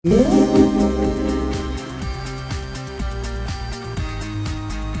Hi,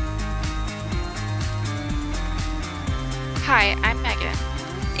 I'm Megan.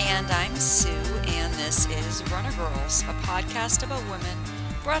 And I'm Sue, and this is Runner Girls, a podcast about women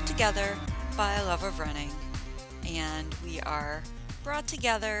brought together by a love of running. And we are brought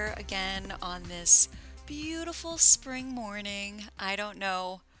together again on this beautiful spring morning. I don't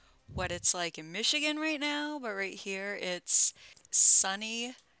know what it's like in Michigan right now, but right here it's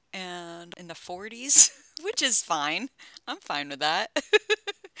sunny and in the 40s, which is fine. I'm fine with that.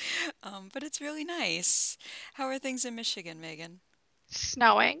 But it's really nice. How are things in Michigan, Megan?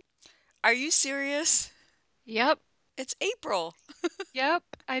 Snowing. Are you serious? Yep, It's April. yep.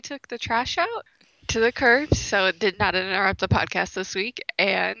 I took the trash out to the curb, so it did not interrupt the podcast this week.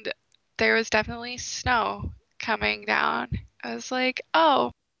 And there was definitely snow coming down. I was like,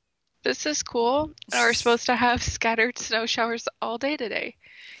 oh, this is cool. And we're supposed to have scattered snow showers all day today.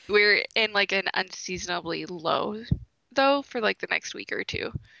 We're in like an unseasonably low, though, for like the next week or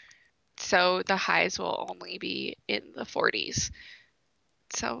two. So the highs will only be in the 40s.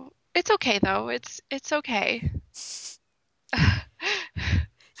 So it's okay, though. It's okay.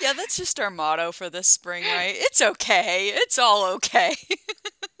 Yeah, that's just our motto for this spring, right? It's okay. It's all okay.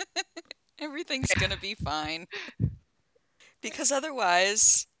 Everything's gonna be fine. Because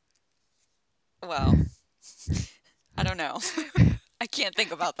otherwise, well, I don't know. I can't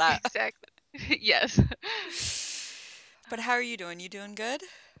think about that. Exactly. Yes. But how are you doing? You doing good?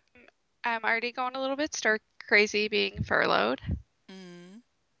 I'm already going a little bit stir crazy being furloughed. Mm.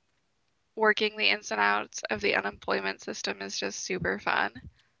 Working the ins and outs of the unemployment system is just super fun.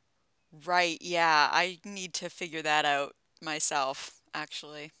 Right, yeah. I need to figure that out myself,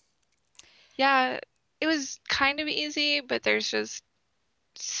 actually. Yeah, it was kind of easy, but there's just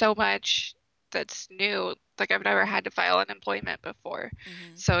so much that's new. Like I've never had to file unemployment before.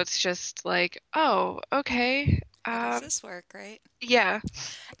 Hmm. So it's just like, oh, okay. How does this work, right? Yeah.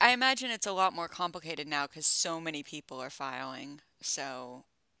 I imagine it's a lot more complicated now because so many people are filing. So,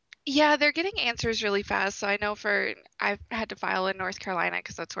 Yeah, they're getting answers really fast. So I know I've had to file in North Carolina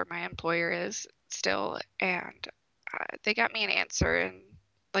because that's where my employer is still. And they got me an answer in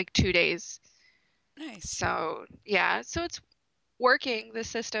like 2 days. nice. So yeah, so it's working. The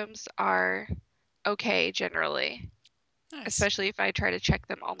systems are okay generally, Nice. especially if I try to check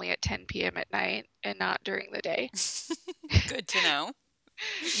them only at 10 p.m. at night and not during the day. Good to know.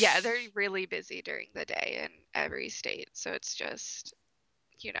 Yeah, they're really busy during the day in every state. So it's just,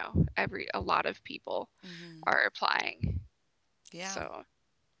 a lot of people Hmm. are applying. Yeah. So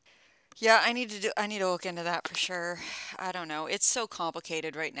Yeah, I need to look into that for sure. I don't know. It's so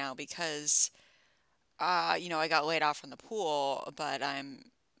complicated right now because I got laid off from the pool, but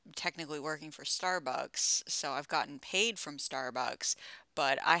I'm technically working for Starbucks, so I've gotten paid from Starbucks,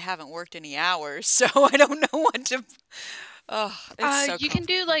 but I haven't worked any hours, so I don't know what to. Oh, it's so you can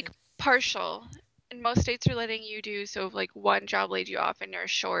do like complicated. partial. And most states are letting you do so if like one job laid you off and you're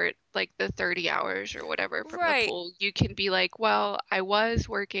short like the 30 hours or whatever from the Right. pool, you can be like, well, I was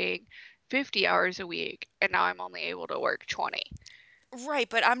working 50 hours a week and now I'm only able to work 20. Right,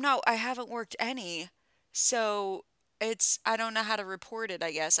 but I haven't worked any. So I don't know how to report it,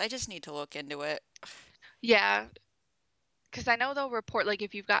 I guess. I just need to look into it. Yeah, because I know they'll report like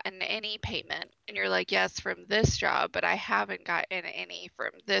if you've gotten any payment and you're like, yes, from this job, but I haven't gotten any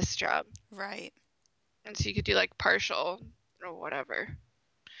from this job. Right. And so you could do like partial or whatever.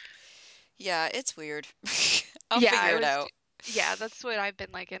 Yeah, it's weird. I'll Yeah, figure it out. yeah, that's what I've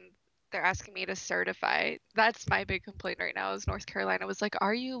been like, and they're asking me to certify. That's my big complaint right now is North Carolina was like,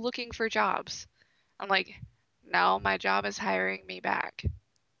 are you looking for jobs? I'm like, no, my job is hiring me back.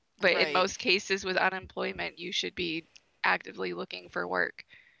 But in Right. most cases with unemployment, you should be actively looking for work.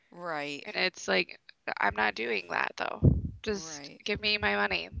 Right. And it's like, I'm not doing that though. Just Right. give me my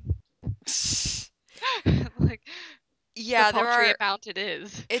money. Like the Yeah, paltry amount it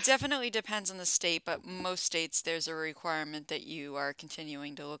is. it definitely depends on the state, but most states there's a requirement that you are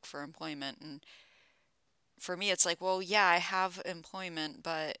continuing to look for employment. And for me, it's like, well, yeah, I have employment,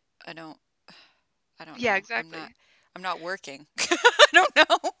 but I don't, I don't Yeah, know. exactly. I'm not working. I don't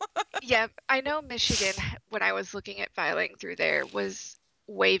know. Yeah, I know Michigan, when I was looking at filing through there, was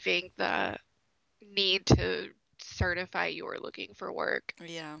waiving the need to certify you were looking for work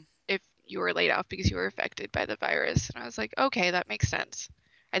Yeah. if you were laid off because you were affected by the virus. And I was like, okay, that makes sense.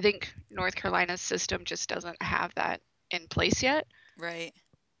 I think North Carolina's system just doesn't have that in place yet. Right.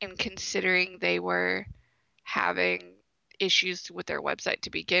 And considering they were having issues with their website to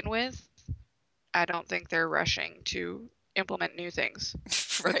begin with, I don't think they're rushing to implement new things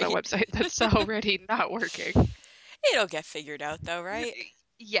with a Right. website that's already not working. It'll get figured out though, right?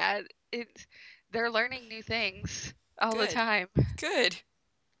 Yeah, they're learning new things all the Good. time. Good.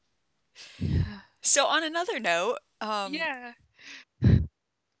 So on another note, Yeah.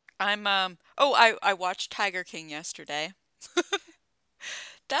 I watched Tiger King yesterday.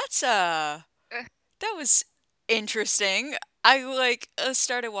 That's that was interesting. I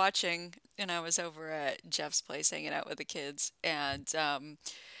started watching and I was over at Jeff's place hanging out with the kids and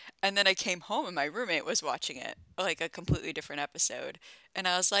then I came home and my roommate was watching it, like a completely different episode. And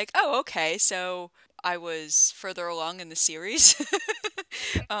I was like, "Oh, okay." So I was further along in the series.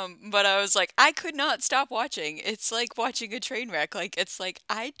 But I was like, I could not stop watching. It's like watching a train wreck. Like it's like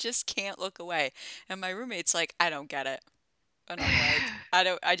I just can't look away. And my roommate's like, "I don't get it." And I'm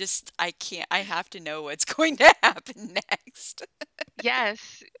like, I can't, I have to know what's going to happen next.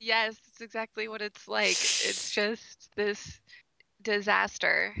 Yes, yes, it's exactly what it's like. It's just this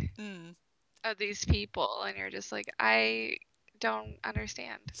disaster Mm. of these people, and you're just like, I don't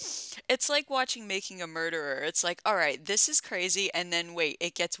understand. It's like watching Making a Murderer. It's like, all right, this is crazy, and then wait,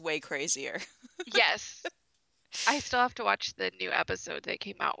 it gets way crazier. Yes, I still have to watch the new episode they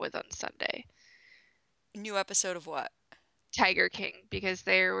came out with on Sunday, New episode of what? Tiger King, because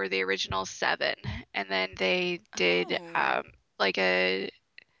they were the original seven, and then they did Oh, like a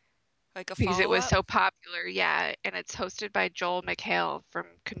like a because it was follow-up? so popular, yeah, and it's hosted by Joel McHale from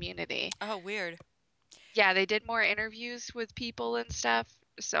Community. Oh, weird. Yeah, they did more interviews with people and stuff,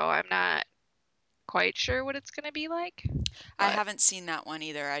 so I'm not quite sure what it's gonna be like, I but haven't seen that one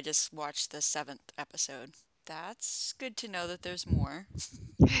either. I just watched the seventh episode. That's good to know that there's more.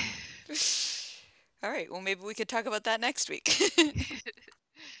 All right, well, maybe we could talk about that next week.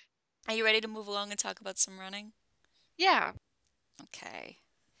 Are you ready to move along and talk about some running? yeah, Okay.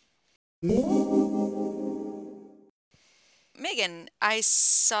 Megan, I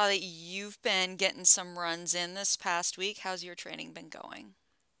saw that you've been getting some runs in this past week. How's your training been going?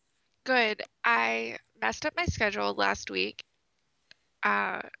 good. I messed up my schedule last week,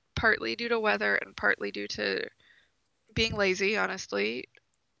 uh, partly due to weather and partly due to being lazy, honestly.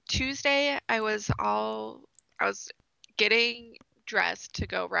 Tuesday, I was getting dressed to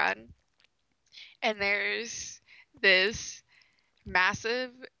go run, and there's this massive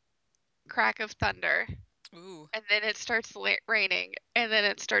crack of thunder, Ooh. and then it starts raining, and then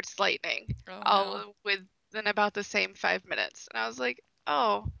it starts lightning, Oh no. all within about the same 5 minutes. And I was like,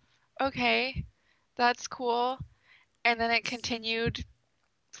 oh, okay, that's cool. And then it continued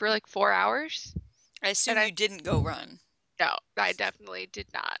for like 4 hours. I And assume you didn't go run. no, I definitely did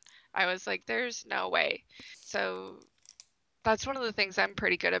not. I was like, there's no way. So that's one of the things I'm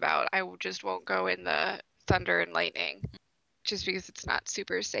pretty good about. Just won't go in the thunder and lightning just because it's not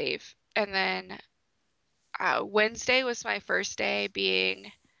super safe. And then Wednesday was my first day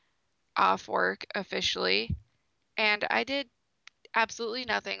being off work officially, and I did absolutely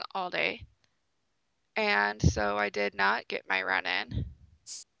nothing all day. And so I did not get my run in.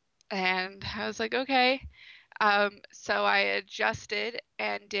 And I was like, okay. So I adjusted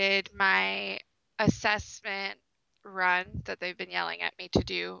and did my assessment run that they've been yelling at me to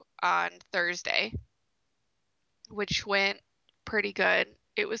do on Thursday, which went pretty good.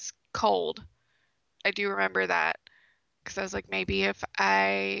 It was cold. I do remember that because I was like, maybe if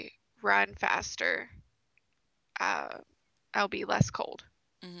I run faster, uh, I'll be less cold.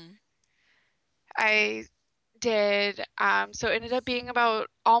 Mm-hmm. I did, so it ended up being about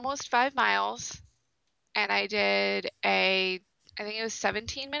almost 5 miles, and I think it was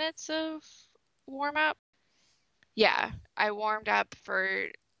 17 minutes of warm up. Yeah, I warmed up for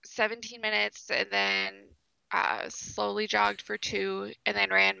 17 minutes and then slowly jogged for two, and then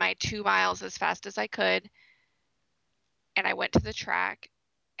ran my 2 miles as fast as I could. And I went to the track,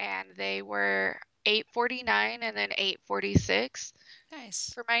 and they were 8:49 and then 8:46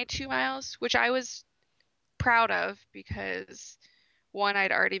 Nice. for my 2 miles, which I was proud of because one,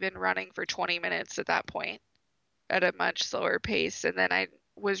 I'd already been running for 20 minutes at that point at a much slower pace, and then I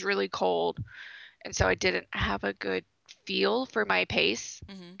was really cold, and so I didn't have a good feel for my pace.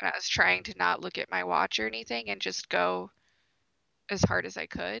 Mm-hmm. And I was trying to not look at my watch or anything and just go as hard as I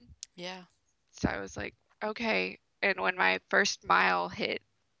could. Yeah. So I was like, okay. And when my first mile hit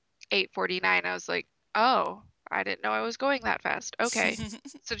 8:49, I was like, oh, I didn't know I was going that fast. Okay.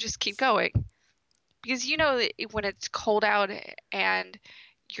 So just keep going. Because you know that when it's cold out and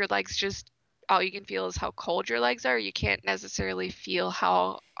your legs just all you can feel is how cold your legs are, you can't necessarily feel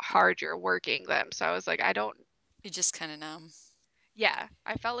how hard you're working them. So I was like, I don't, You're just kind of numb. yeah,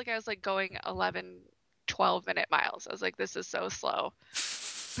 I felt like I was like going 11, 12-minute miles. I was like, this is so slow.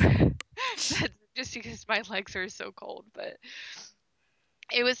 That's just because my legs are so cold, but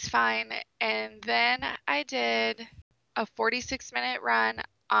it was fine. And then I did a 46-minute run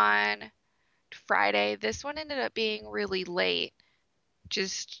on Friday. This one ended up being really late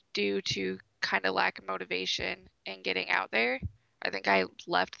just due to kind of lack of motivation in getting out there. I think I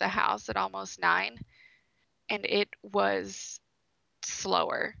left the house at almost 9 and it was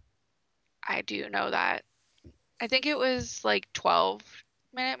slower. I do know that. I think it was like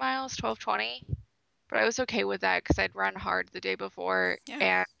 12-minute miles, 12:20, but I was okay with that because I'd run hard the day before Yeah.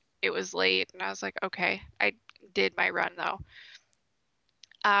 and it was late and I was like, okay, I did my run though.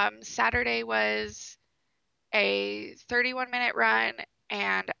 Saturday was a 31-minute run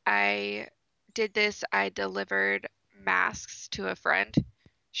and I delivered masks to a friend.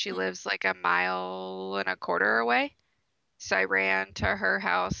 She lives like a mile and a quarter away. So I ran to her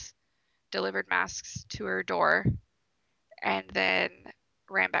house, delivered masks to her door, and then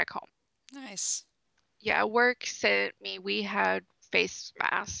ran back home. Nice. Yeah, work sent me, we had face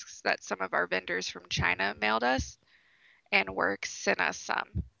masks that some of our vendors from China mailed us, and work sent us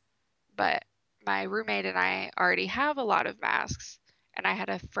some. But my roommate and I already have a lot of masks, and I had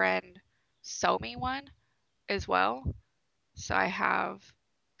a friend sew me one as well. So I have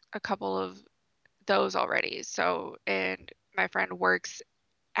a couple of those already. So, and my friend works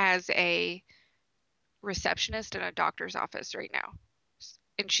as a receptionist in a doctor's office right now.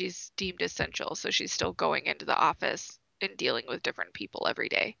 And she's deemed essential, so she's still going into the office and dealing with different people every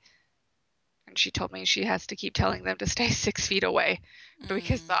day. And she told me she has to keep telling them to stay 6 feet away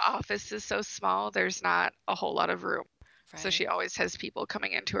because the office is so small, there's not a whole lot of room. So Right. she always has people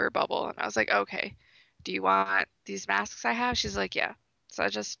coming into her bubble. And I was like, okay, do you want these masks I have? She's like, yeah. So I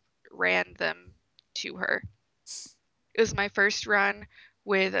just ran them to her. It was my first run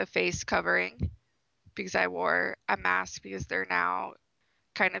with a face covering because I wore a mask because they're now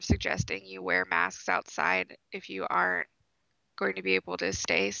kind of suggesting you wear masks outside if you aren't going to be able to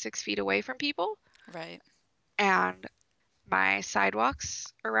stay 6 feet away from people. Right. And my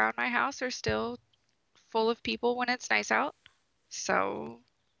sidewalks around my house are still full of people when it's nice out. So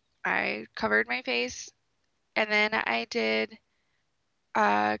I covered my face and then I did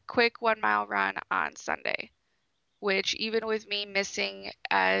a quick 1 mile run on Sunday, which even with me missing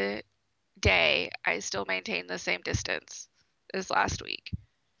a day, I still maintained the same distance as last week.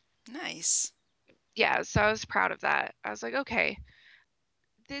 Nice. Yeah, so I was proud of that. I was like, okay,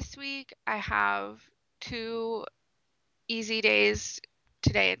 this week I have 2 easy days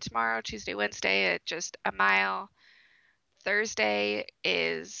today and tomorrow, Tuesday, Wednesday, at just a mile. Thursday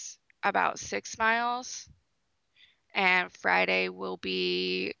is about 6 miles, and Friday will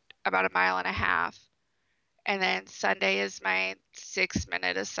be about a mile and a half. And then Sunday is my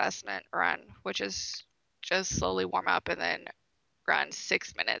 6-minute assessment run, which is just slowly warm up and then run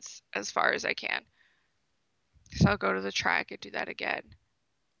 6 minutes as far as I can. So I'll go to the track and do that again.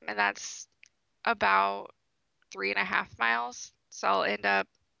 And that's about 3.5 miles. So I'll end up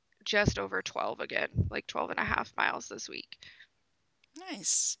just over 12 again, like 12 and a half miles this week.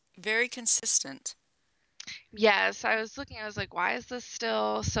 Nice. Very consistent. Yes, I was looking, I was like, why is this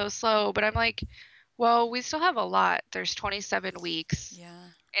still so slow? But I'm like, well, we still have a lot. There's 27 weeks. Yeah.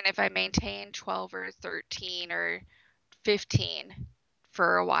 And if I maintain 12 or 13 or 15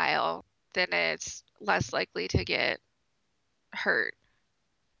 for a while, then it's less likely to get hurt.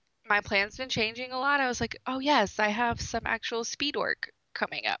 My plan's been changing a lot. I was like, oh, yes, I have some actual speed work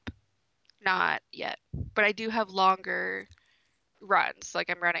coming up. Not yet, but I do have longer runs. Like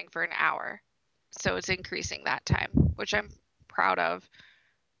I'm running for an hour. So it's increasing that time, which I'm proud of.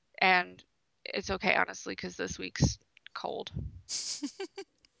 And it's okay, honestly, because this week's cold.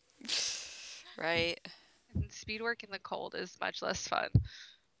 Right. And speed work in the cold is much less fun.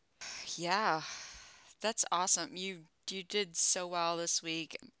 Yeah. That's awesome. You did so well this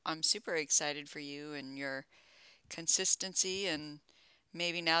week. I'm super excited for you and your consistency, and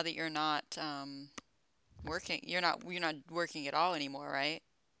maybe now that you're not working, you're not working at all anymore, right?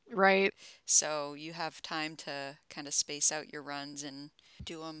 Right. So you have time to kind of space out your runs and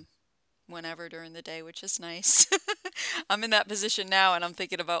do them whenever during the day, which is nice. I'm in that position now and I'm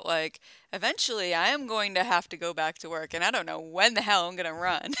thinking about like eventually I am going to have to go back to work and I don't know when the hell I'm going to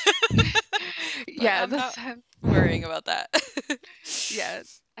run. But Yeah, I'm that's not worrying about that. yeah.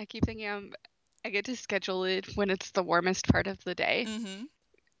 I keep thinking I get to schedule it when it's the warmest part of the day Hmm.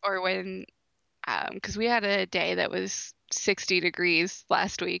 or when because we had a day that was 60 degrees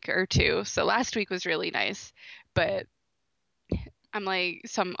last week or two. So last week was really nice, but I'm like,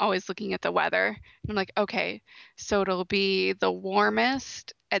 so I'm always looking at the weather. And I'm like, okay, so it'll be the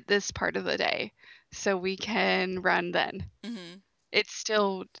warmest at this part of the day. So we can run then. Hmm. It's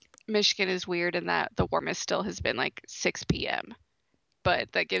still, Michigan is weird in that the warmest still has been like 6 p.m.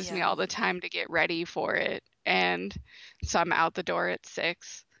 but that gives me Yeah. all the time to get ready for it. And so I'm out the door at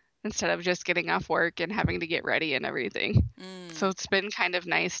 6 instead of just getting off work and having to get ready and everything. So Mm. it's been kind of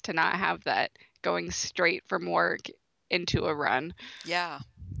nice to not have that going straight from work into a run. Yeah.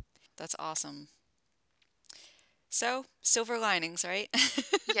 That's awesome. So, silver linings, right?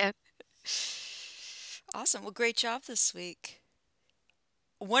 Yeah. Awesome. Well, great job this week.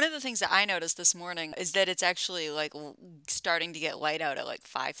 One of the things that I noticed this morning is that it's actually like starting to get light out at like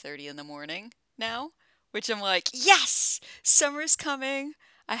 5:30 in the morning now, which I'm like, yes, summer's coming.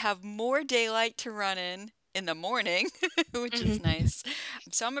 I have more daylight to run in the morning, which is Mhm. nice.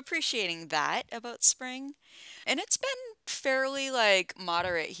 So I'm appreciating that about spring. And it's been fairly like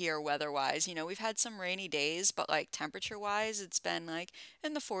moderate here weather-wise. You know, we've had some rainy days, but like temperature-wise, it's been like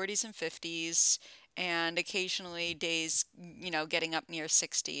in the 40s and 50s and occasionally days, getting up near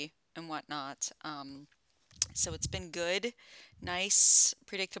 60 and whatnot. So it's been good, nice,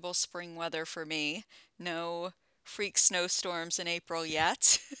 predictable spring weather for me. No freak snowstorms in April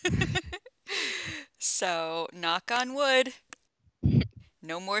yet. So, knock on wood,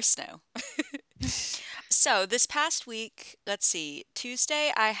 no more snow. So, this past week, let's see,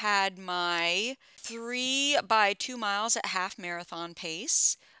 Tuesday, I had my 3 by 2 miles at half marathon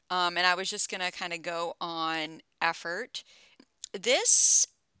pace. And I was just going to kind of go on effort. This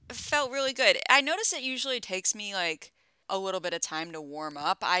felt really good. I notice it usually takes me like a little bit of time to warm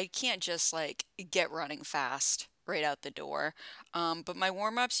up. I can't just like get running fast right out the door. But my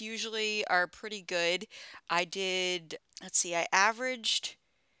warm ups usually are pretty good. I did, let's see, I averaged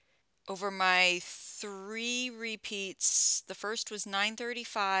over my three repeats. The first was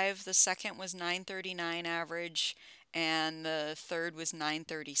 9:35, the second was 9:39 average, and the third was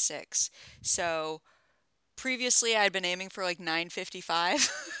 9:36. So previously I'd been aiming for like 9:55.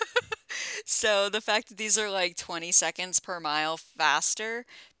 So the fact that these are like 20 seconds per mile faster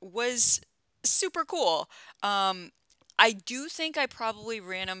was super cool. Um, I do think I probably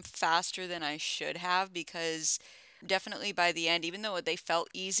ran them faster than I should have because definitely by the end, even though they felt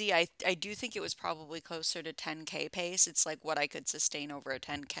easy, I do think it was probably closer to 10K pace. It's like what I could sustain over a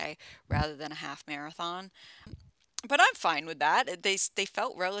 10K rather than a half marathon. But I'm fine with that. They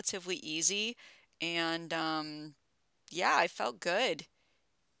felt relatively easy and yeah, I felt good.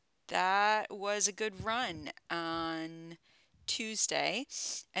 That was a good run on Tuesday.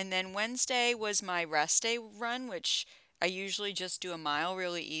 And then Wednesday was my rest day run, which I usually just do a mile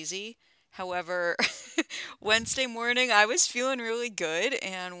really easy. However, Wednesday morning I was feeling really good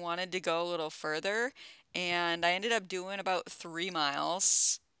and wanted to go a little further. And I ended up doing about 3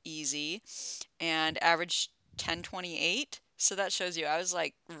 miles easy and averaged 10:28. So that shows you I was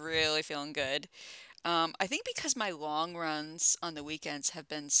like really feeling good. I think because my long runs on the weekends have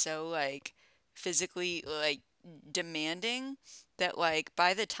been so like physically like demanding that like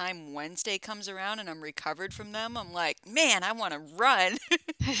by the time Wednesday comes around and I'm recovered from them, I'm like, man, I want to run.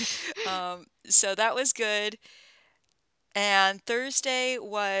 So that was good. And Thursday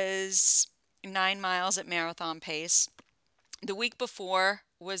was 9 miles at marathon pace. The week before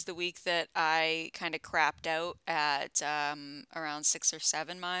was the week that I kind of crapped out at around 6 or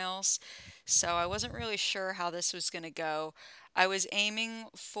 7 miles. So I wasn't really sure how this was going to go. I was aiming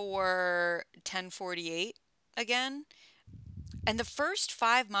for 10:48 again. And the first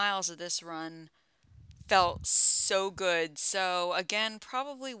 5 miles of this run felt so good. So again,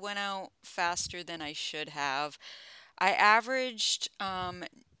 probably went out faster than I should have. I averaged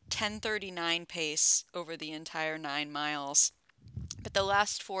 10:39 pace over the entire 9 miles. But the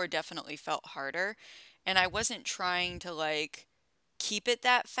last four definitely felt harder. And I wasn't trying to like keep it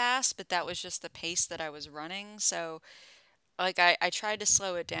that fast, but that was just the pace that I was running. So like I tried to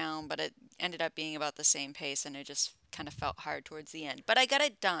slow it down, but it ended up being about the same pace and it just kind of felt hard towards the end. But I got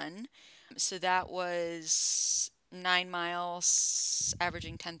it done. So that was 9 miles,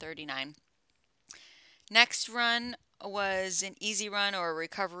 averaging 10:39. Next run was an easy run or a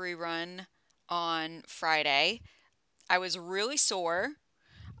recovery run on Friday. I was really sore.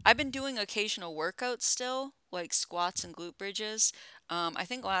 I've been doing occasional workouts still, like squats and glute bridges. I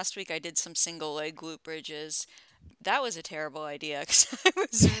think last week I did some single leg glute bridges. That was a terrible idea because I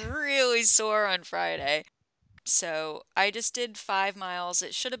was really sore on Friday. So I just did 5 miles.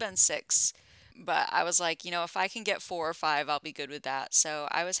 It should have been six, but I was like, if I can get 4 or 5, I'll be good with that. So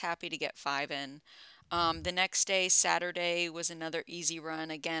I was happy to get 5 in. The next day, Saturday, was another easy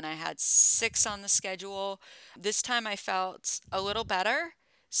run. Again, I had 6 on the schedule. This time I felt a little better.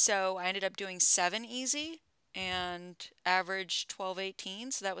 So I ended up doing 7 easy and averaged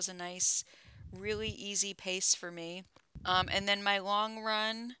 12:18. So that was a nice, really easy pace for me. And then my long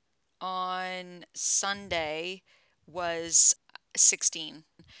run on Sunday was 16.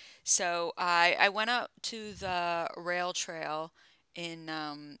 So I went out to the rail trail in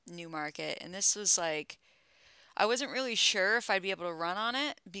Newmarket, and this was like I wasn't really sure if I'd be able to run on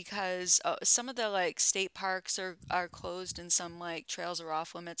it because some of the like state parks are closed and some like trails are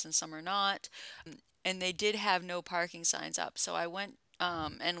off limits and some are not. And they did have no parking signs up. So I went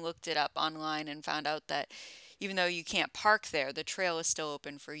and looked it up online and found out that even though you can't park there, the trail is still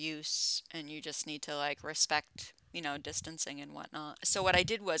open for use and you just need to like respect, distancing and whatnot. So what I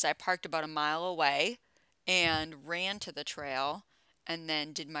did was I parked about a mile away and ran to the trail and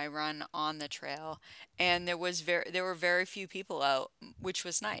then did my run on the trail. And there were very few people out, which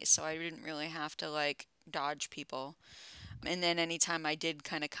was nice. So I didn't really have to like dodge people. And then anytime I did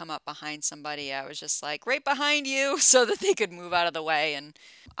kind of come up behind somebody, I was just like, right behind you, so that they could move out of the way and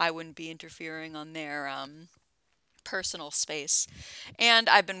I wouldn't be interfering on their personal space. And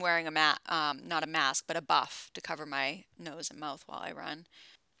I've been wearing not a mask, but a buff to cover my nose and mouth while I run.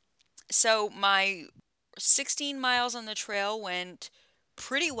 So my 16 miles on the trail went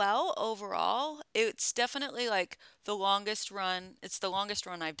pretty well overall. It's definitely like the longest run. It's the longest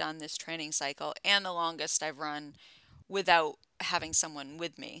run I've done this training cycle and the longest I've run without having someone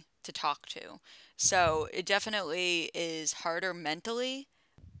with me to talk to. So it definitely is harder mentally,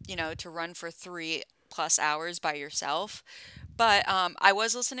 to run for 3+ hours by yourself. But I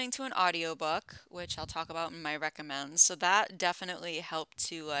was listening to an audiobook, which I'll talk about in my recommends. So that definitely helped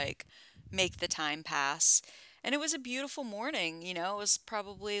to like make the time pass. And it was a beautiful morning, it was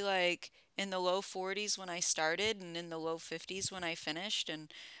probably like in the low 40s when I started and in the low 50s when I finished. And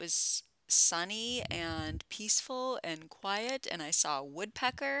it was sunny and peaceful and quiet. And I saw a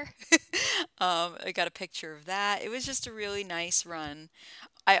woodpecker. I got a picture of that. It was just a really nice run.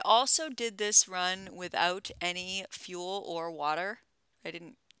 I also did this run without any fuel or water. I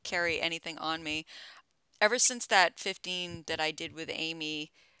didn't carry anything on me. Ever since that 15 that I did with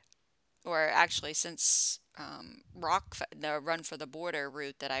Amy, or actually since the Run for the Border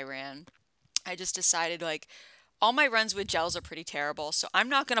route that I ran, I just decided like all my runs with gels are pretty terrible, so I'm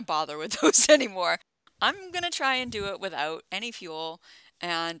not going to bother with those anymore. I'm going to try and do it without any fuel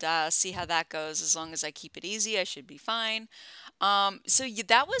and see how that goes. As long as I keep it easy, I should be fine. So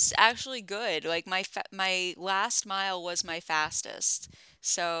that was actually good. Like my last mile was my fastest.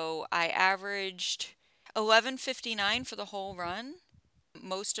 So I averaged 11:59 for the whole run.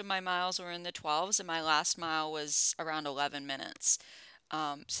 Most of my miles were in the 12s, and my last mile was around 11 minutes.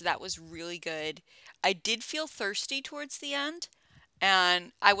 So that was really good. I did feel thirsty towards the end,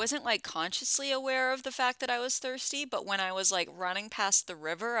 and I wasn't like consciously aware of the fact that I was thirsty, but when I was like running past the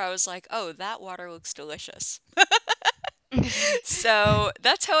river, I was like, oh, that water looks delicious. So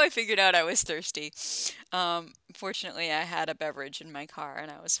that's how I figured out I was thirsty. Fortunately, I had a beverage in my car and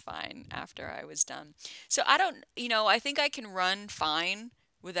I was fine after I was done. So I don't, I think I can run fine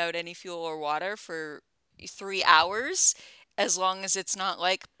without any fuel or water for 3 hours as long as it's not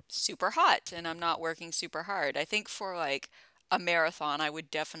like super hot and I'm not working super hard. I think for like a marathon, I would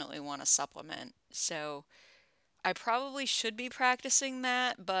definitely want a supplement. So I probably should be practicing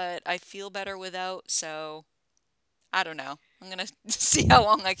that, but I feel better without, so. I don't know. I'm gonna see how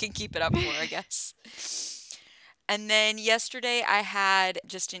long I can keep it up for, I guess. And then yesterday I had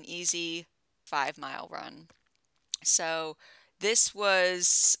just an easy 5 mile run. So this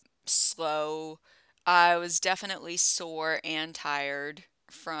was slow. I was definitely sore and tired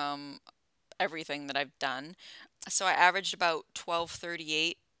from everything that I've done. So I averaged about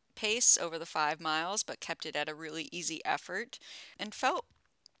 12:38 pace over the 5 miles, but kept it at a really easy effort and felt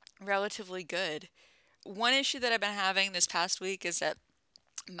relatively good. One issue that I've been having this past week is that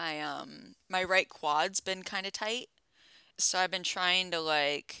my right quad's been kind of tight. So I've been trying to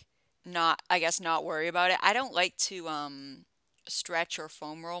like not I guess not worry about it. I don't like to stretch or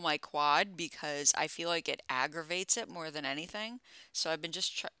foam roll my quad because I feel like it aggravates it more than anything. So I've been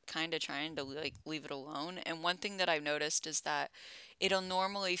just kind of trying to like leave it alone. And one thing that I've noticed is that it'll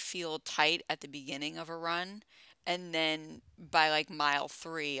normally feel tight at the beginning of a run. And then by like mile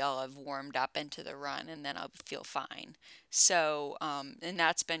 3, I'll have warmed up into the run and then I'll feel fine. So, and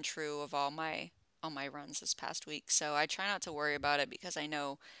that's been true of all my runs this past week. So I try not to worry about it because I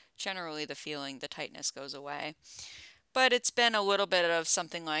know generally the tightness goes away. But it's been a little bit of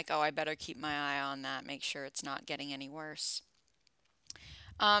something like, oh, I better keep my eye on that, make sure it's not getting any worse.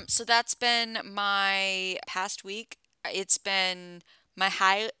 So that's been my past week. It's been my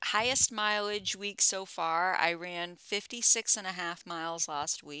highest mileage week so far. I ran 56.5 miles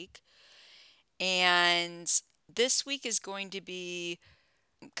last week. And this week is going to be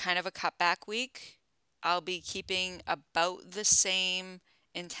kind of a cutback week. I'll be keeping about the same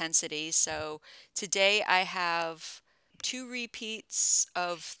intensity. So today I have 2 repeats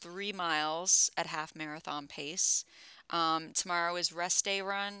of 3 miles at half marathon pace. Tomorrow is rest day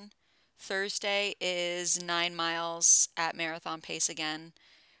run. Thursday is 9 miles at marathon pace again.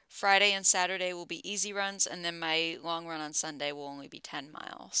 Friday and Saturday will be easy runs, and then my long run on Sunday will only be 10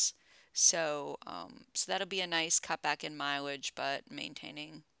 miles. So that'll be a nice cutback in mileage, but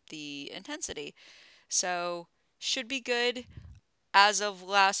maintaining the intensity. So should be good. As of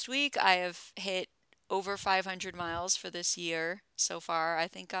last week, I have hit over 500 miles for this year so far. I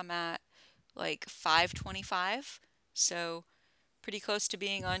think I'm at like 525. So pretty close to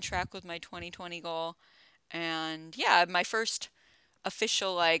being on track with my 2020 goal. And yeah, my first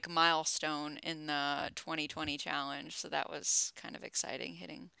official like milestone in the 2020 challenge. So that was kind of exciting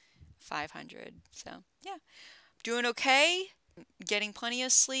hitting 500. So yeah, doing okay, getting plenty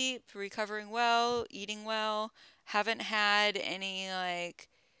of sleep, recovering well, eating well. Haven't had any like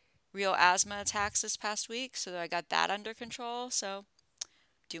real asthma attacks this past week, so I got that under control. So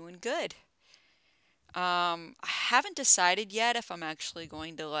doing good. I haven't decided yet if I'm actually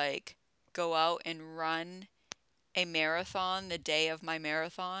going to like go out and run a marathon the day of my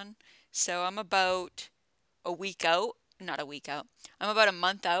marathon. So I'm about a week out, not a week out. I'm about a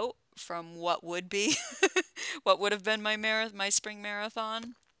month out from what would be what would have been my spring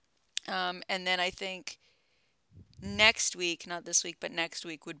marathon. And then I think next week, not this week, but next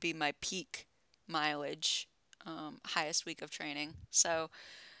week would be my peak mileage, highest week of training. So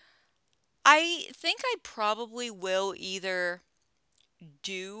I think I probably will either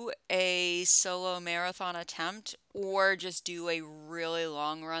do a solo marathon attempt or just do a really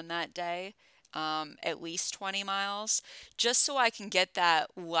long run that day, at least 20 miles, just so I can get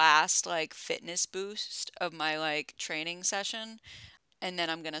that last like fitness boost of my like training session. And then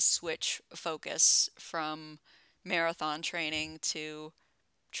I'm going to switch focus from marathon training to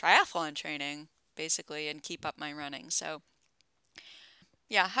triathlon training, basically, and keep up my running. So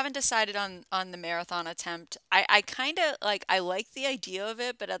yeah, haven't decided on the marathon attempt. I kind of like I like the idea of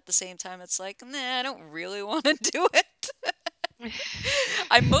it, but at the same time it's like, nah, I don't really want to do it.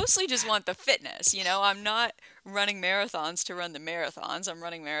 I mostly just want the fitness, you know. I'm not running marathons to run the marathons. I'm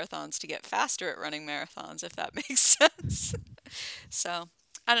running marathons to get faster at running marathons, if that makes sense. So,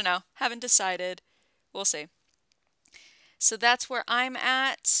 I don't know. Haven't decided. We'll see. So that's where I'm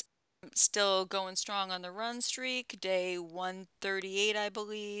at. Still going strong on the run streak, day 138, I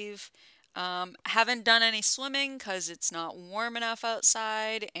believe. Haven't done any swimming because it's not warm enough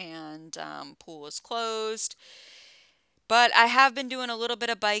outside and pool is closed. But I have been doing a little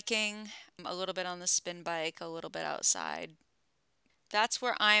bit of biking, a little bit on the spin bike, a little bit outside. That's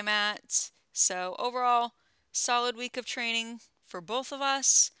where I'm at. So overall, solid week of training for both of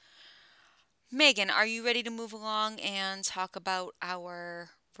us. Megan, are you ready to move along and talk about our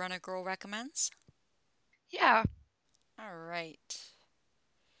Runner Girl recommends? Yeah. All right.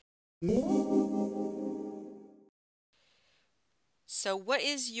 So, what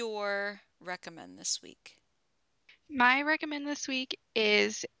is your recommend this week? My recommend this week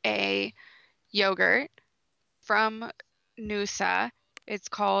is a yogurt from Noosa. It's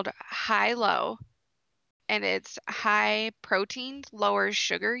called HiLo, and it's high protein, lower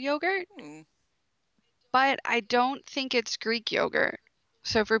sugar yogurt, Ooh, but I don't think it's Greek yogurt.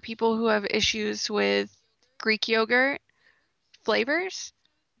 So for people who have issues with Greek yogurt flavors,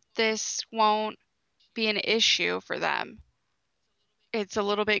 this won't be an issue for them. It's a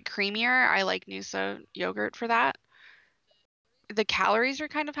little bit creamier. I like Noosa yogurt for that. The calories are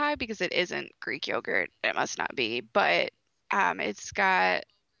kind of high because it isn't Greek yogurt. It must not be, but it's got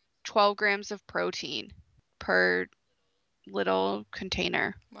 12 grams of protein per little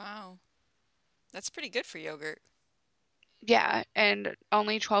container. wow. That's pretty good for yogurt. Yeah, and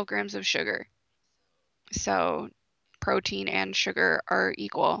only 12 grams of sugar. So protein and sugar are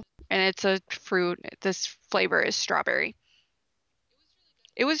equal. And it's a fruit. This flavor is strawberry.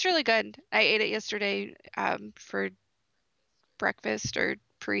 It was really good. I ate it yesterday for breakfast or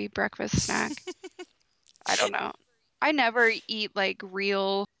pre-breakfast snack. I don't know. I never eat like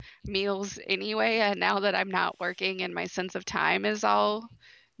real meals anyway, and now that I'm not working and my sense of time is all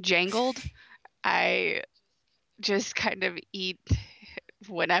jangled, I just kind of eat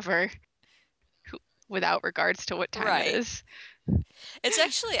whenever without regards to what time it Right. is. It's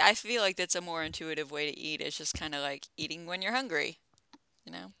actually, I feel like that's a more intuitive way to eat. It's just kind of like eating when you're hungry,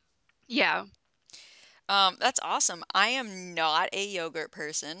 you know? Yeah. That's awesome. I am not a yogurt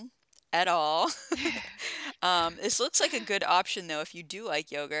person at all. This looks like a good option though if you do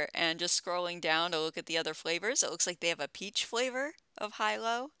like yogurt. And just scrolling down to look at the other flavors, it looks like they have a peach flavor of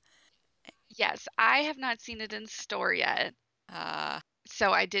Hilo. Yes, I have not seen it in store yet.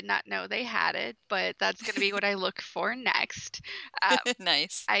 So I did not know they had it, but that's going to be what I look for next. Um,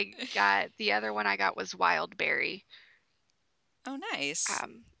 Nice. I got the other one I got was wild berry. Oh, nice.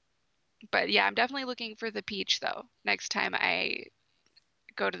 Um, but yeah, I'm definitely looking for the peach though next time I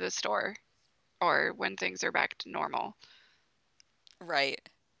go to the store or when things are back to normal. Right.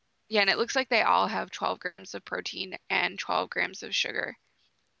 Yeah, and it looks like they all have 12 grams of protein and 12 grams of sugar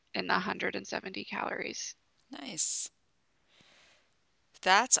in the 170 calories. Nice.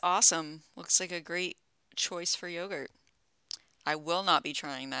 That's awesome. Looks like a great choice for yogurt. I will not be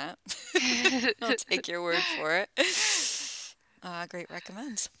trying that. I'll take your word for it. Great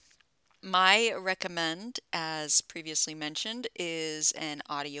recommends. My recommend, as previously mentioned, is an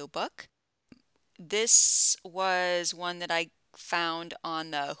audiobook. This was one that I found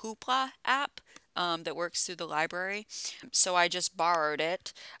on the Hoopla app that works through the library. So I just borrowed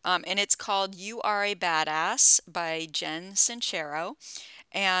it. And it's called You Are a Badass by Jen Sincero.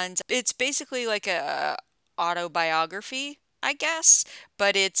 And it's basically like a autobiography, I guess,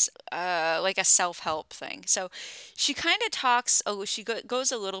 but it's like a self-help thing. So she kind of talks, oh,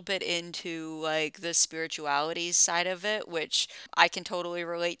 goes a little bit into like the spirituality side of it, which I can totally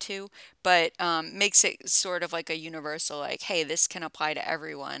relate to, but makes it sort of like a universal, like, hey, this can apply to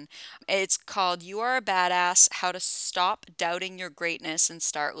everyone. It's called You Are a Badass: How to Stop Doubting Your Greatness and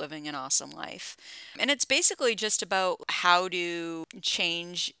Start Living an Awesome Life. And it's basically just about how to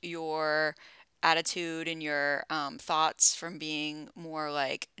change your attitude and your thoughts from being more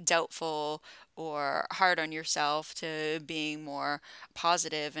like doubtful or hard on yourself to being more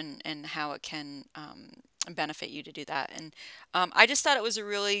positive, and how it can benefit you to do that. And I just thought it was a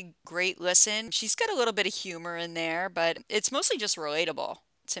really great listen. She's got a little bit of humor in there, but it's mostly just relatable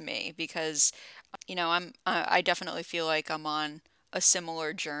to me because I definitely feel like I'm on a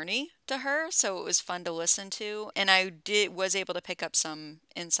similar journey to her, so it was fun to listen to, and I did was able to pick up some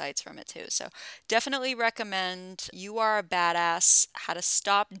insights from it too. So definitely recommend You Are a Badass: How to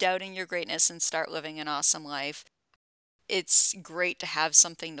Stop Doubting Your Greatness and Start Living an Awesome Life. It's great to have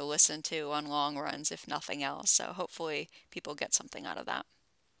something to listen to on long runs, if nothing else. So hopefully people get something out of that.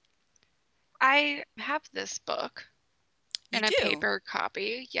 I have this book You in a do? paper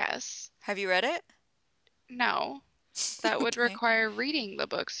copy, yes. Have you read it? No, that would Okay. require reading the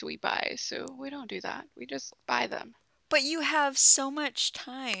books we buy, so we don't do that. We just buy them. But you have so much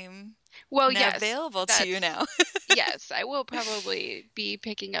time Well, now yes, available to you that's now. yes, I will probably be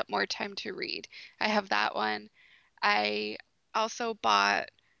picking up more time to read. I have that one. I also bought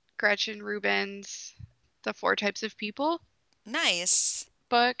Gretchen Rubin's The Four Types of People Nice.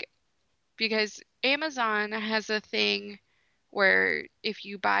 book because Amazon has a thing where if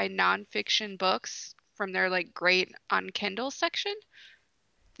you buy nonfiction books from their like great on Kindle section,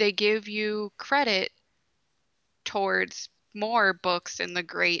 they give you credit towards more books in the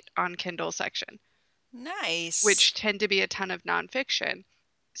great on Kindle section, Nice. which tend to be a ton of nonfiction.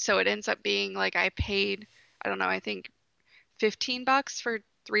 So it ends up being like I paid, I don't know, I think $15 for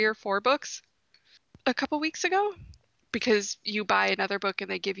 3 or 4 books a couple weeks ago because you buy another book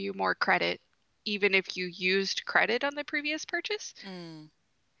and they give you more credit even if you used credit on the previous purchase. Mm,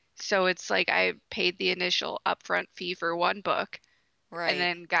 So it's like I paid the initial upfront fee for one book and right.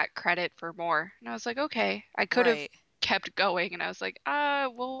 then got credit for more. And I was like, okay, I could have Right. kept going. And I was like,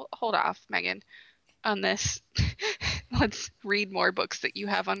 we'll hold off, Megan, on this. Let's read more books that you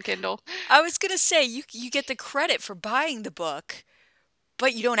have on Kindle. I was gonna say you get the credit for buying the book,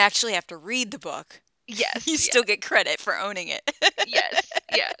 but you don't actually have to read the book. You Yes, yeah, still get credit for owning it. yes,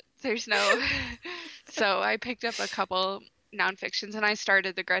 yeah. There's no. So I picked up a couple nonfictions and I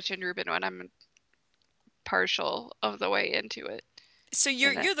started the Gretchen Rubin one. I'm partial of the way into it. So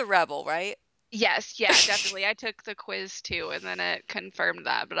you're And then, you're the rebel, right? yes, yeah, definitely. I took the quiz too, and then it confirmed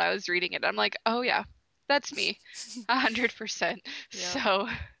that. But I was reading it. I'm like, oh yeah, that's me, 100%. Yep. So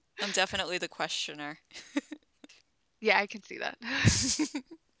I'm definitely the questioner. yeah, I can see that.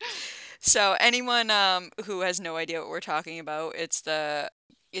 So anyone who has no idea what we're talking about, it's a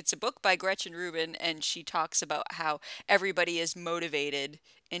book by Gretchen Rubin, and she talks about how everybody is motivated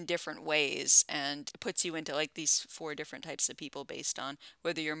in different ways and puts you into like these four different types of people based on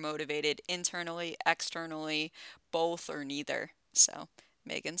whether you're motivated internally, externally, both, or neither. So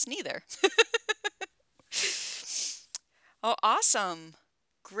Megan's neither. Oh, awesome.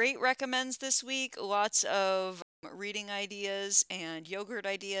 Great recommends this week. Lots of reading ideas and yogurt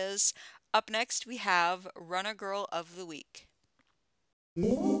ideas. Up next, we have Runner Girl of the Week.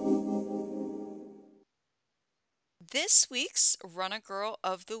 This week's Runner Girl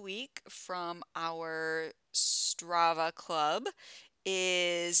of the Week from our Strava Club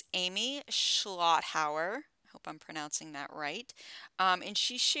is Amy Schlotthauer. hope I'm pronouncing that right. And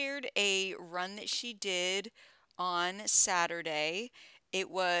she shared a run that she did on Saturday. It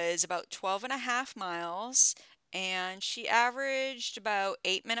was about 12 and a half miles, and she averaged about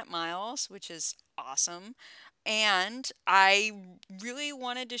 8-minute miles, which is awesome. And I really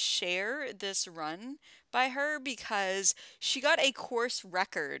wanted to share this run by her because she got a course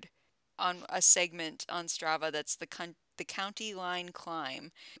record on a segment on Strava that's the county line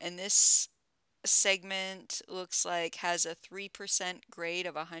climb. And this segment looks like has a 3% grade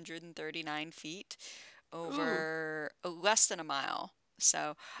of 139 feet Ooh. over less than a mile.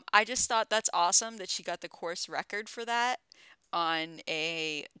 So I just thought that's awesome that she got the course record for that on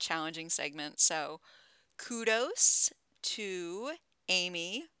a challenging segment. So kudos to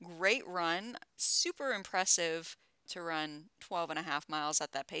Amy. Great run. Super impressive to run 12 and a half miles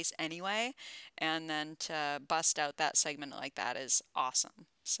at that pace anyway. And then to bust out that segment like that is awesome.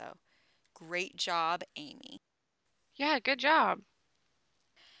 So great job, Amy. Yeah, good job.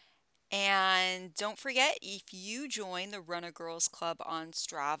 And don't forget, if you join the Runner Girls Club on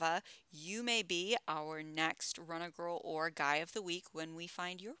Strava, you may be our next Runner Girl or Guy of the Week when we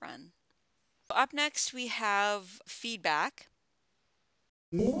find your run. Up next, we have feedback.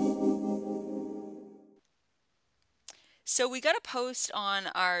 So we got a post on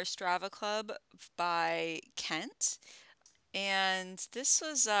our Strava Club by Kent, and this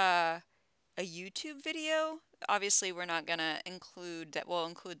was a YouTube video. Obviously, we're not gonna include that. We'll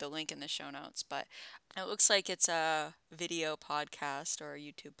include the link in the show notes, but it looks like it's a video podcast or a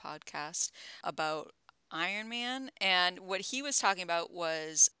YouTube podcast about Ironman. And what he was talking about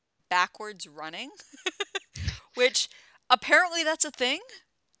was backwards running, which apparently that's a thing.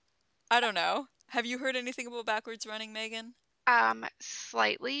 I don't know. Have you heard anything about backwards running, Megan?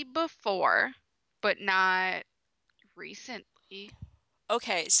 Slightly before, but not recently.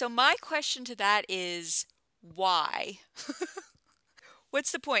 Okay, so my question to that is why?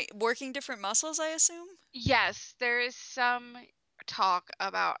 What's the point? Working different muscles, I assume? Yes, there is some talk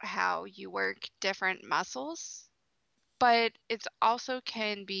about how you work different muscles, but it's also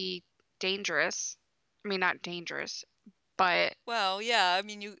can be dangerous. I mean, not dangerous, but Well, yeah, I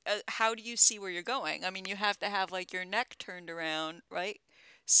mean, how do you see where you're going? I mean, you have to have like your neck turned around, right?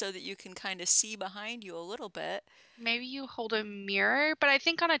 So that you can kind of see behind you a little bit. maybe you hold a mirror. But I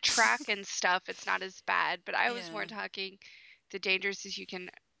think on a track and stuff, it's not as bad. But I was more Yeah. talking the dangerous is you can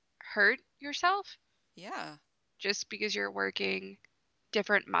hurt yourself Yeah. just because you're working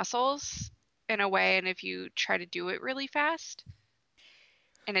different muscles in a way. And if you try to do it really fast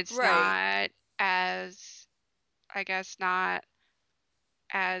and it's Right. not as, I guess, not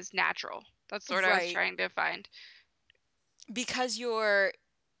as natural. That's what I was Right. trying to find. Because you're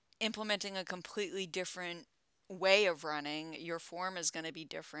implementing a completely different way of running, your form is going to be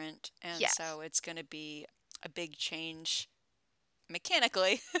different, and Yes. so it's going to be a big change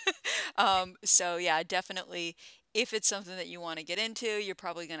mechanically. So yeah, definitely if it's something that you want to get into, you're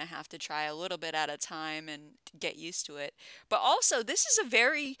probably going to have to try a little bit at a time and get used to it. But also, this is a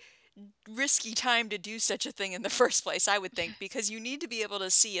very risky time to do such a thing in the first place, I would think, because you need to be able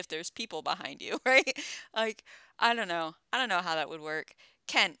to see if there's people behind you, right? Like, I don't know. I don't know how that would work.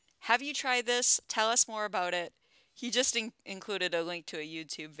 Kent, have you tried this? Tell us more about it. He just included a link to a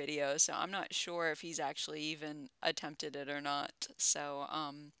YouTube video, so I'm not sure if he's actually even attempted it or not. So,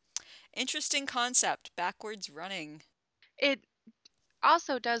 interesting concept, backwards running. It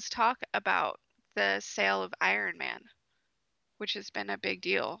also does talk about the sale of Ironman, which has been a big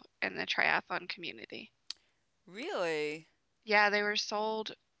deal in the triathlon community. Really? Yeah, they were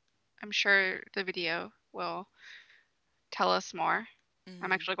sold. I'm sure the video will tell us more. I'm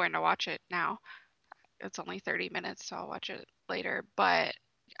Hmm. actually going to watch it now. It's only 30 minutes, so I'll watch it later. But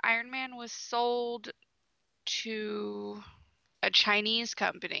Ironman was sold to a Chinese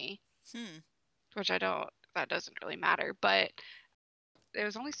company, Hmm. which I don't, that doesn't really matter, but it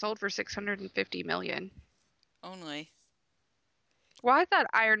was only sold for 650 million. Only. Well, I thought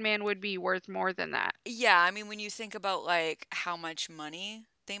Iron Man would be worth more than that. Yeah, I mean, when you think about like how much money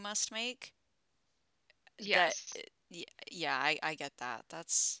they must make, that, Yes. yeah, I get that.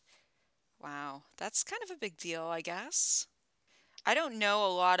 That's, wow, that's kind of a big deal, I guess. I don't know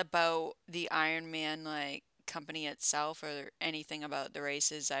a lot about the Ironman like company itself or anything about the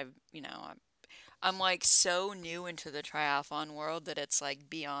races. I'm like so new into the triathlon world that it's like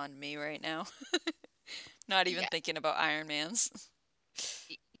beyond me right now. Not even Yeah. thinking about Ironmans.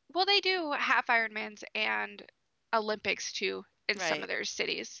 Well, they do half Ironmans and Olympics too in some of Right. their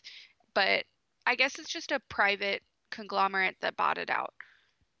cities, but I guess it's just a private conglomerate that bought it out,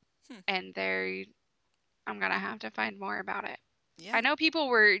 Hmm. and I'm gonna have to find more about it. I Yeah. know people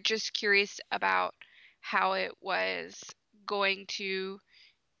were just curious about how it was going to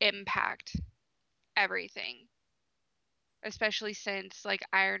impact everything, especially since like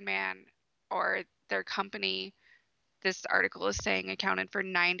Ironman or their company, this article is saying, accounted for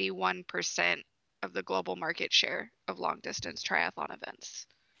 91% of the global market share of long distance triathlon events.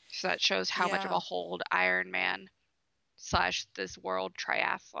 So that shows how much of a Yeah. hold Ironman slash this world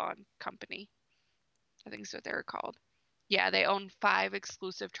triathlon company, I think is what they were called. Yeah, they own 5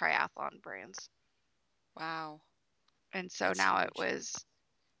 exclusive triathlon brands. Wow. And so That's now it huge. was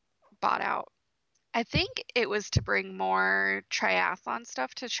bought out. I think it was to bring more triathlon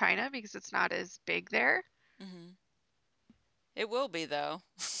stuff to China because it's not as big there. Hmm. It will be, though.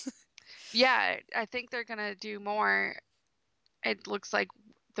 Yeah, I think they're going to do more. It looks like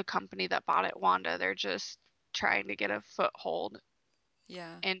the company that bought it, Wanda, they're just trying to get a foothold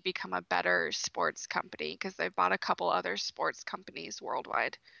Yeah. and become a better sports company because they've bought a couple other sports companies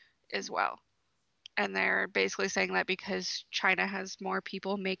worldwide as well. And they're basically saying that because China has more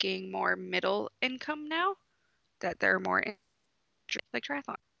people making more middle income now, that they're more like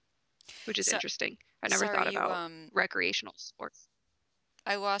triathlon, which is So, interesting. I never sorry, thought about recreational sports.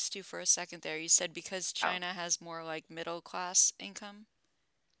 I lost you for a second there. You said because Oh, China has more like middle class income?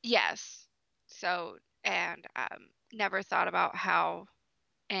 yes. So, and never thought about how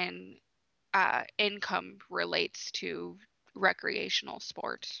an income relates to recreational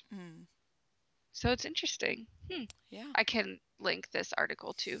sports. Mm. So it's interesting. Yeah. I can link this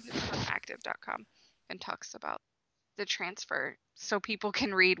article too. It's from active.com and talks about the transfer so people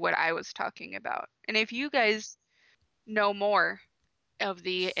can read what I was talking about. And if you guys know more of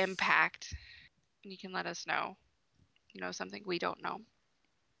the impact, you can let us know. Something we don't know.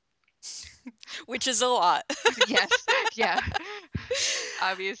 Which is a lot. Yes, yeah.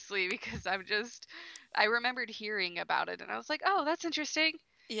 Obviously, because I remembered hearing about it and I was like, oh, that's interesting.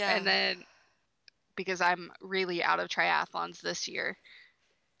 And Yeah. then because I'm really out of triathlons this year,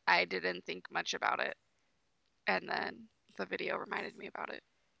 I didn't think much about it. And then the video reminded me about it.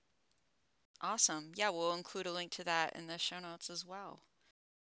 Awesome. Yeah, we'll include a link to that in the show notes as well.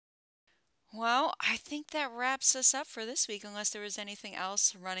 Well, I think that wraps us up for this week, unless there was anything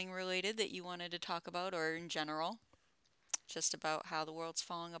else running related that you wanted to talk about, or in general, just about how the world's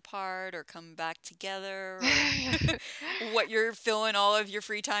falling apart or coming back together, or what you're filling all of your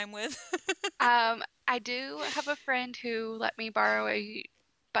free time with. I do have a friend who let me borrow a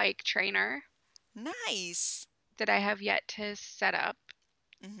bike trainer Nice. that I have yet to set up.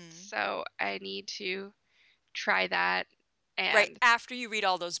 Hmm. So I need to try that. Right And after you read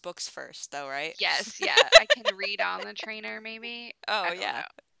all those books first, though, right? yes, yeah, I can read on the trainer maybe. Oh, I don't yeah. know.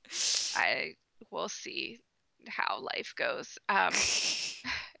 I will see how life goes.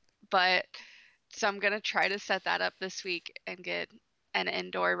 But so I'm gonna try to set that up this week and get an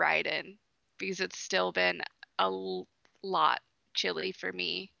indoor ride in because it's still been a lot chilly for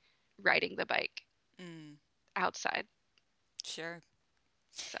me riding the bike Mm, outside. sure.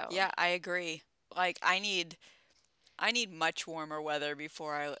 So Yeah, I agree. Like I need much warmer weather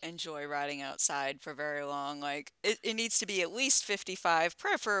before I enjoy riding outside for very long. Like it needs to be at least 55,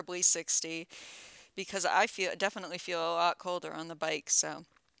 preferably 60, because I definitely feel a lot colder on the bike, so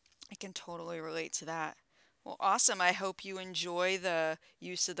I can totally relate to that. Well, awesome. I hope you enjoy the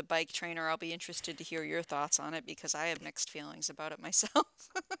use of the bike trainer. I'll be interested to hear your thoughts on it because I have mixed feelings about it myself.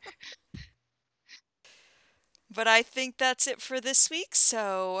 But I think that's it for this week.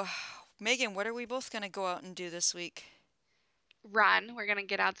 So, Megan, what are we both going to go out and do this week? run. We're gonna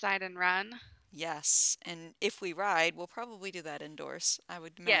get outside and run. Yes, and if we ride, we'll probably do that indoors, I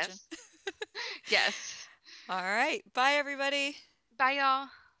would imagine. Yes. Yes. All right. Bye, everybody. Bye, y'all.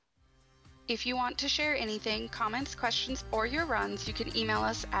 If you want to share anything, comments, questions, or your runs, you can email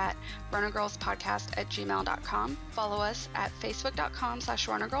us at runnergirlspodcast@gmail.com. Follow us at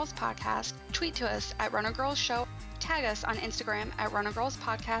facebook.com/runnergirlspodcast. Tweet to us at runnergirlshow. Tag us on Instagram at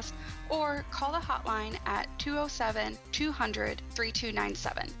runnergirlspodcast or call the hotline at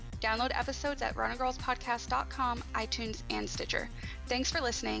 207-200-3297. Download episodes at runnergirlspodcast.com, iTunes, and Stitcher. Thanks for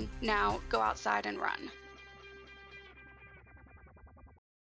listening. Now go outside and run.